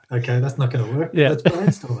 well, okay, that's not going to work. Yeah. Let's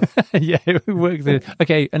brainstorm. Yeah, it works.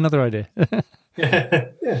 Okay, another idea.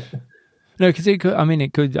 Yeah. No, because it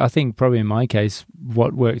could, I think probably in my case,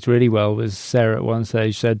 what worked really well was Sarah at one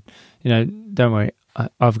stage said, don't worry,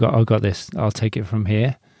 I've got this. I'll take it from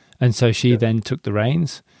here. And so she then took the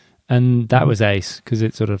reins, and that was ace, because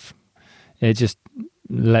it just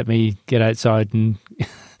let me get outside and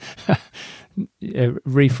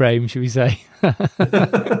reframe, should we say.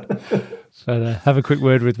 But have a quick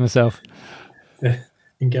word with myself.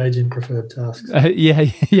 Engage in preferred tasks.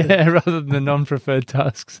 Yeah, rather than the non-preferred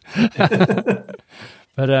tasks.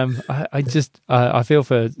 But I feel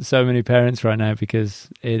for so many parents right now, because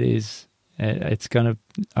I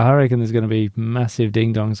reckon there's going to be massive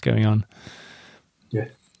ding-dongs going on. Yeah.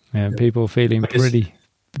 People feeling pretty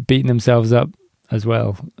beating themselves up as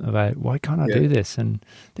well about, why can't I do this? And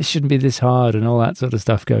this shouldn't be this hard, and all that sort of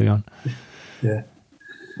stuff going on. Yeah.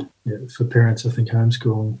 Yeah, for parents, I think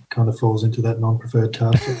homeschooling kind of falls into that non-preferred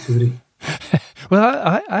task activity. Well,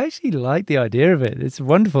 I actually like the idea of it. It's a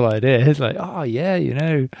wonderful idea. It's like,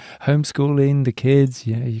 homeschooling the kids,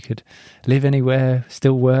 you could live anywhere,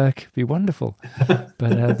 still work, be wonderful.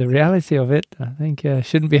 But the reality of it, I think,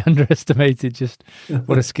 shouldn't be underestimated, just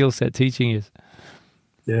what a skill set teaching is.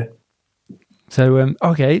 Yeah. So,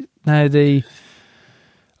 okay, now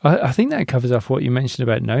I think that covers off what you mentioned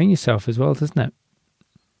about knowing yourself as well, doesn't it?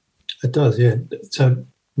 It does, yeah. So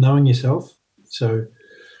knowing yourself,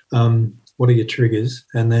 what are your triggers,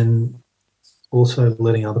 and then also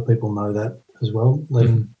letting other people know that as well,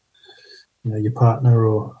 letting your partner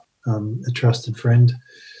or a trusted friend.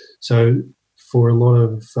 So for a lot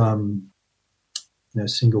of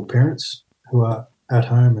single parents who are at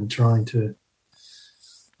home and trying to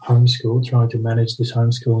manage this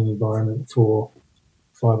homeschooling environment for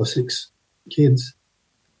 5 or 6 kids,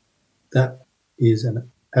 that is an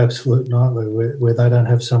absolute nightmare where they don't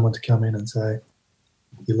have someone to come in and say,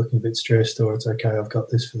 you're looking a bit stressed, or it's okay, I've got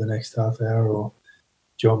this for the next half hour, or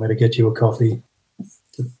do you want me to get you a coffee?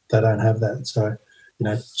 They don't have that. So,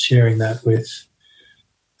 sharing that with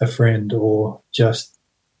a friend, or just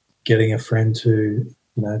getting a friend to,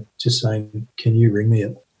 just saying, can you ring me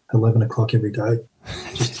at 11 o'clock every day?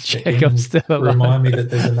 Just to check I'm still alive. Remind me that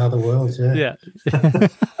there's another world. Yeah.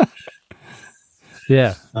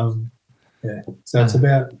 Yeah. So it's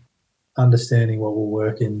about understanding what will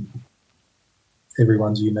work in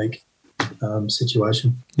everyone's unique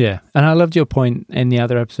situation. Yeah. And I loved your point in the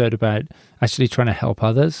other episode about actually trying to help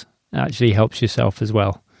others. It actually helps yourself as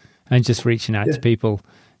well. And just reaching out to people,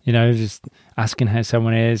 just asking how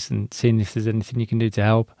someone is and seeing if there's anything you can do to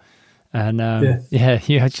help. And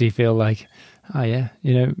you actually feel like,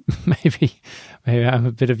 maybe I'm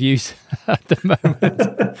a bit of use at the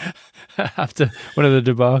moment after one of the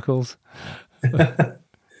debacles.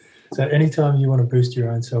 So anytime you want to boost your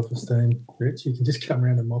own self-esteem, Rich, you can just come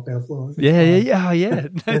around and mop our floors. Yeah.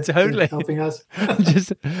 No, totally. Helping us.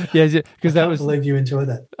 Because I believe you enjoy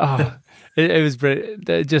that. It was brilliant.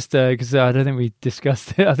 Just because I don't think we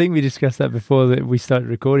discussed it. I think we discussed that before that we started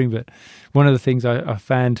recording. But one of the things I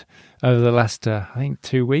found over the last,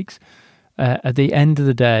 2 weeks, at the end of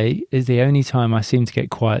the day is the only time I seem to get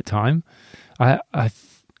quiet time. I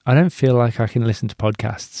don't feel like I can listen to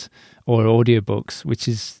podcasts or audiobooks, which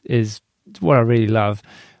is what I really love.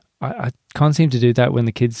 I can't seem to do that when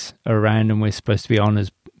the kids are around and we're supposed to be on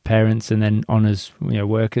as parents and then on as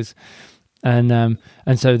workers. And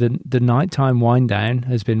so the nighttime wind down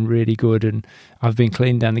has been really good, and I've been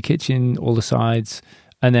cleaning down the kitchen, all the sides,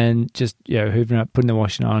 and then just hoovering up, putting the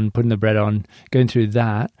washing on, putting the bread on, going through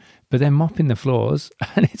that. But then mopping the floors,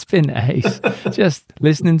 and it's been ace. Just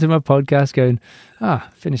listening to my podcast, going,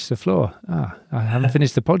 finish the floor. I haven't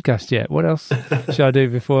finished the podcast yet. What else should I do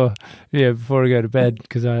before I go to bed?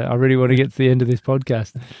 Because I really want to get to the end of this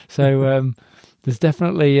podcast. So there's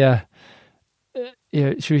definitely,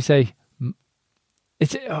 should we say,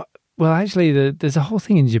 it's actually there's a whole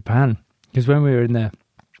thing in Japan, because when we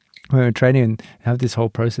were training and have this whole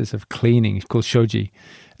process of cleaning. It's called shoji,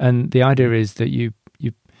 and the idea is that you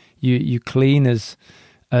clean as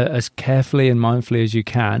as carefully and mindfully as you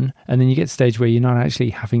can, and then you get to a stage where you're not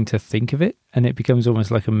actually having to think of it, and it becomes almost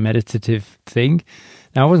like a meditative thing.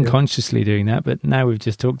 Now, I wasn't consciously doing that, but now we've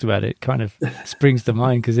just talked about it, it kind of springs to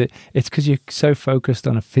mind, because it's because you're so focused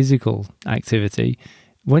on a physical activity.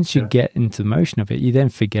 Once you get into the motion of it, you then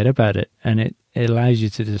forget about it, and it allows you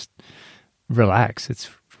to just relax. It's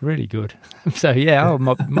really good. So I'll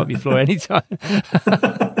mop your floor anytime.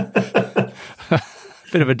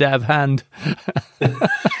 Bit of a dab hand.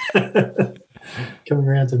 Coming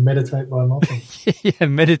around to meditate by mopping. Yeah,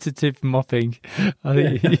 meditative mopping.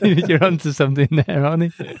 I think you're onto something there,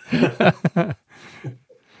 Arnie.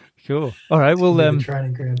 Cool. All right. Well,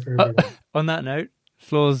 training ground for everyone. On that note,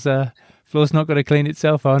 floor's not going to clean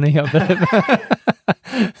itself, Arnie.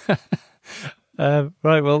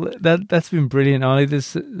 Right. Well, that's been brilliant,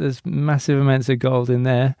 Arnie. There's massive amounts of gold in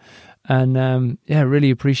there, and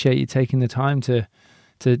really appreciate you taking the time to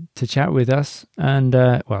chat with us, and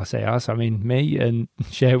I say us, I mean me, and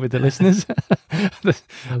share with the listeners. I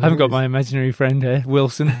haven't got my imaginary friend here,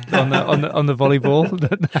 Wilson, on the volleyball.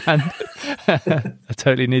 I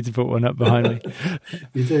totally need to put one up behind me.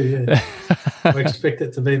 You do, yeah. I expect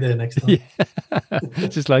it to be there next time. Yeah.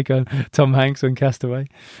 Just like Tom Hanks on Castaway.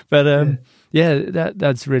 But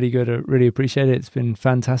that's really good. I really appreciate it. It's been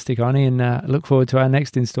fantastic, Arnie, and I look forward to our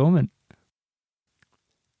next installment.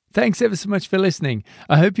 Thanks ever so much for listening.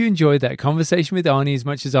 I hope you enjoyed that conversation with Arnie as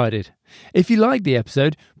much as I did. If you liked the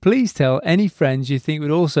episode, please tell any friends you think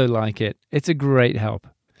would also like it. It's a great help.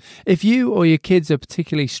 If you or your kids are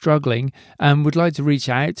particularly struggling and would like to reach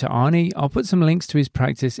out to Arnie, I'll put some links to his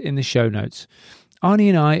practice in the show notes. Arnie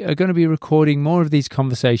and I are going to be recording more of these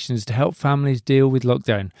conversations to help families deal with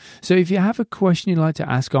lockdown. So if you have a question you'd like to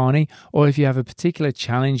ask Arnie, or if you have a particular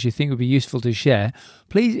challenge you think would be useful to share,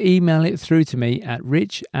 please email it through to me at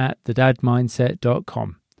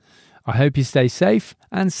rich@thedadmindset.com. I hope you stay safe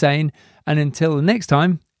and sane, and until the next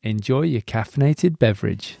time, enjoy your caffeinated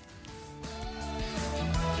beverage.